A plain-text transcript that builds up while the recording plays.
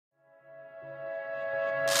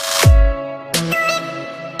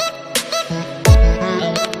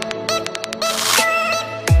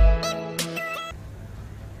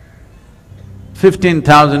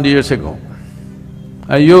15,000 years ago,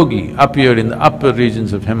 a yogi appeared in the upper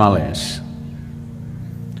regions of Himalayas.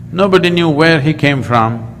 Nobody knew where he came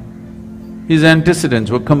from, his antecedents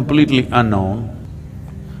were completely unknown.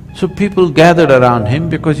 So people gathered around him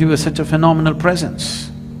because he was such a phenomenal presence.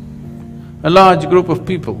 A large group of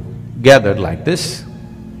people gathered like this.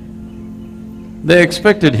 They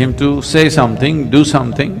expected him to say something, do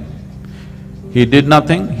something. He did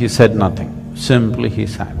nothing, he said nothing, simply he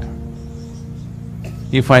sat.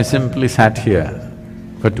 If I simply sat here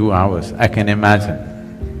for 2 hours, I can imagine,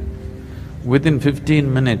 within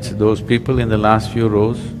 15 minutes, those people in the last few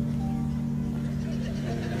rows,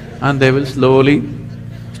 and they will slowly,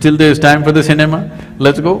 still there's time for the cinema,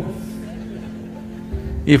 let's go.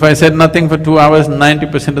 If I said nothing for 2 hours,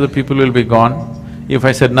 90% of the people will be gone. If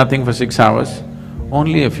I said nothing for 6 hours,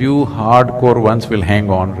 only a few hardcore ones will hang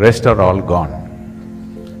on, rest are all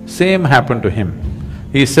gone. Same happened to him.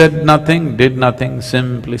 He said nothing, did nothing,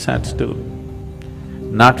 simply sat still.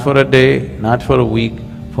 Not for a day, not for a week,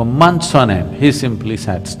 for months on end, he simply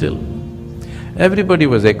sat still. Everybody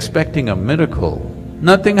was expecting a miracle,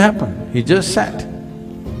 nothing happened, he just sat.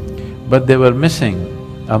 But they were missing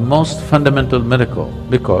a most fundamental miracle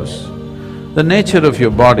because the nature of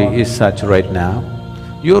your body is such right now,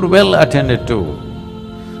 you're well attended to.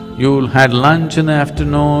 You had lunch in the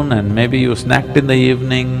afternoon and maybe you snacked in the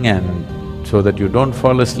evening, and so that you don't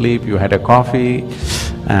fall asleep, you had a coffee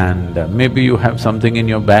and maybe you have something in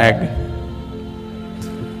your bag.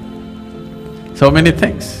 So many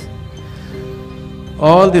things.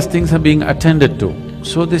 All these things are being attended to,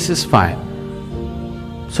 so this is fine.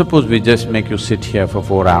 Suppose we just make you sit here for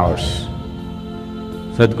 4 hours.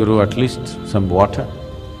 Sadhguru, at least some water?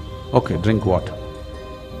 Okay, drink water.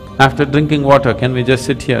 After drinking water, can we just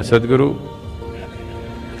sit here, Sadhguru?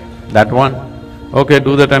 That one? Okay,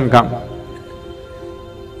 do that and come.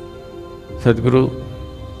 Sadhguru,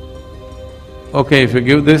 okay, if you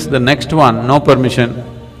give this, the next one, no permission,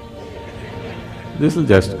 this'll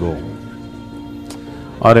just go.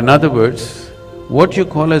 Or in other words, what you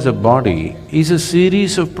call as a body is a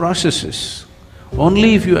series of processes.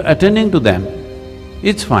 Only if you're attending to them,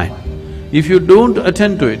 it's fine. If you don't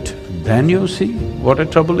attend to it, then you see what a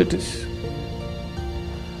trouble it is.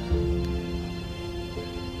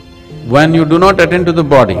 When you do not attend to the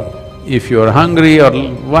body, if you're hungry or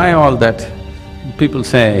why all that, people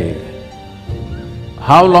say,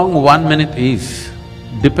 how long 1 minute is,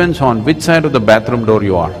 depends on which side of the bathroom door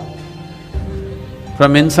you are.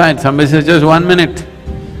 From inside, somebody says just 1 minute.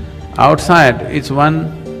 Outside, it's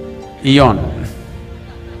 1 eon,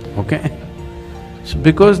 okay? So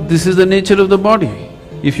because this is the nature of the body.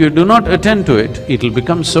 If you do not attend to it, it'll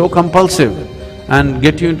become so compulsive and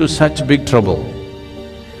get you into such big trouble.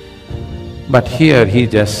 But here he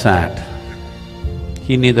just sat.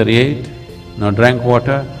 He neither ate, nor drank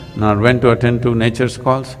water, nor went to attend to nature's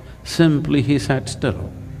calls, simply he sat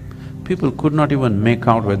still. People could not even make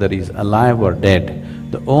out whether he's alive or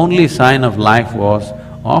dead. The only sign of life was,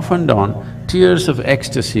 off and on, tears of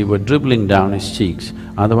ecstasy were dribbling down his cheeks,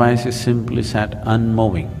 otherwise he simply sat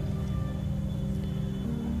unmoving.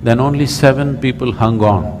 Then only 7 people hung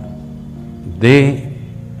on. They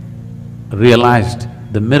realized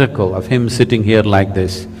the miracle of him sitting here like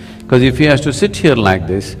this. Because if he has to sit here like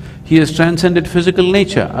this, he has transcended physical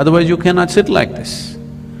nature, otherwise you cannot sit like this.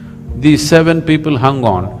 These 7 people hung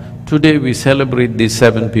on. Today we celebrate these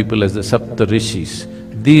 7 people as the Sapta Rishis.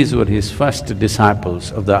 These were his first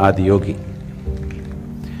disciples of the Adiyogi.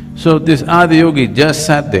 So this Adiyogi just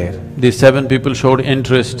sat there, these 7 people showed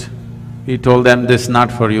interest. He told them, this is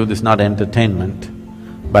not for you, this is not entertainment.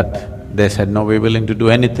 But they said, no, we're willing to do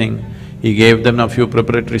anything. He gave them a few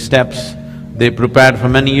preparatory steps. They prepared for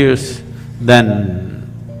many years. Then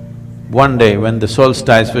one day when the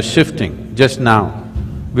solstice was shifting, just now,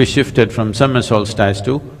 we shifted from summer solstice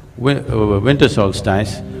to winter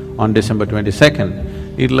solstice on December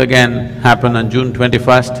 22nd. It'll again happen on June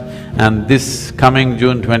 21st, and this coming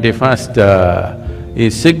June 21st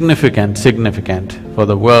is significant for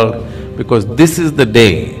the world, because this is the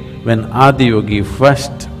day when Adiyogi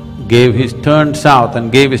first turned south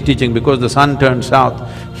and gave his teaching. Because the sun turned south,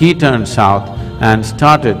 he turned south and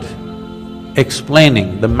started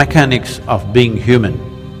explaining the mechanics of being human.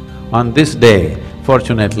 On this day,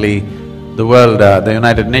 fortunately, the world, the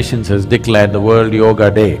United Nations has declared the World Yoga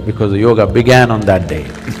Day because the yoga began on that day.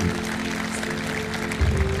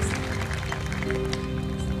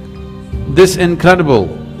 This incredible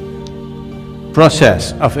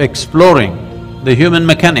process of exploring the human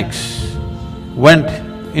mechanics went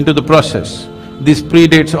into the process. This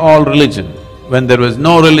predates all religion. When there was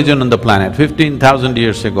no religion on the planet, 15,000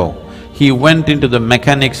 years ago, He went into the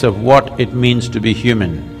mechanics of what it means to be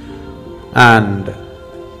human, and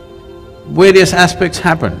various aspects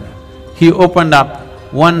happened. He opened up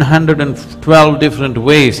 112 different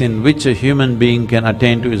ways in which a human being can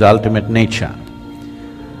attain to his ultimate nature.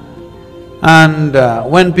 And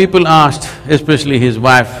when people asked, especially his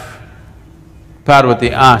wife Parvati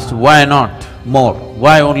asked, why not more?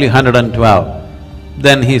 Why only 112?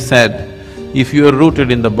 Then he said, if you are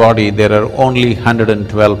rooted in the body, there are only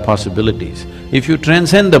 112 possibilities. If you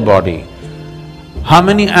transcend the body, how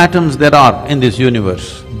many atoms there are in this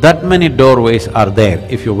universe? That many doorways are there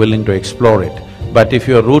if you're willing to explore it. But if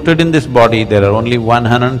you're rooted in this body, there are only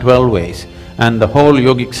 112 ways, and the whole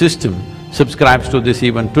yogic system subscribes to this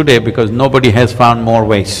even today because nobody has found more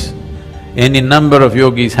ways. Any number of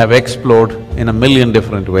yogis have explored in a million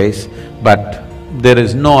different ways, but there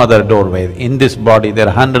is no other doorway. In this body, there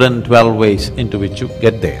are 112 ways into which you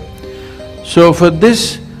get there. So for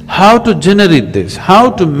this, how to generate this,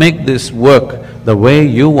 how to make this work the way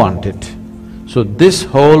you want it. So this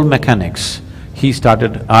whole mechanics, he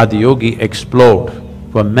started, Adiyogi explored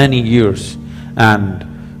for many years, and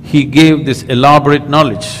he gave this elaborate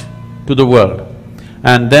knowledge to the world,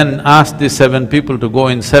 and then asked these 7 people to go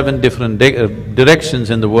in 7 different directions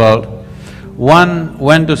in the world. One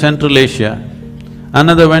went to Central Asia,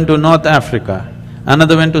 another went to North Africa,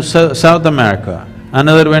 another went to South America,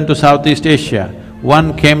 another went to Southeast Asia,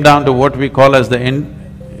 one came down to what we call as the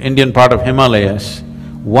Indian part of Himalayas,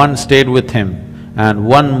 one stayed with him, and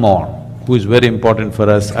one more, who is very important for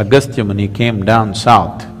us, Agastya Muni, came down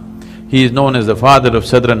south. He is known as the father of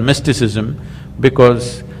southern mysticism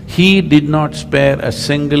because he did not spare a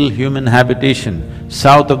single human habitation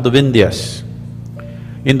south of the Vindhyas.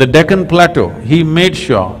 In the Deccan Plateau, he made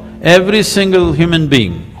sure every single human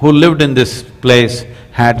being who lived in this place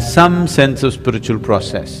had some sense of spiritual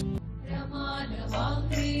process.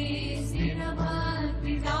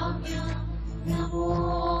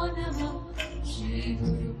 Namo Namo Shri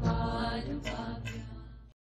Guru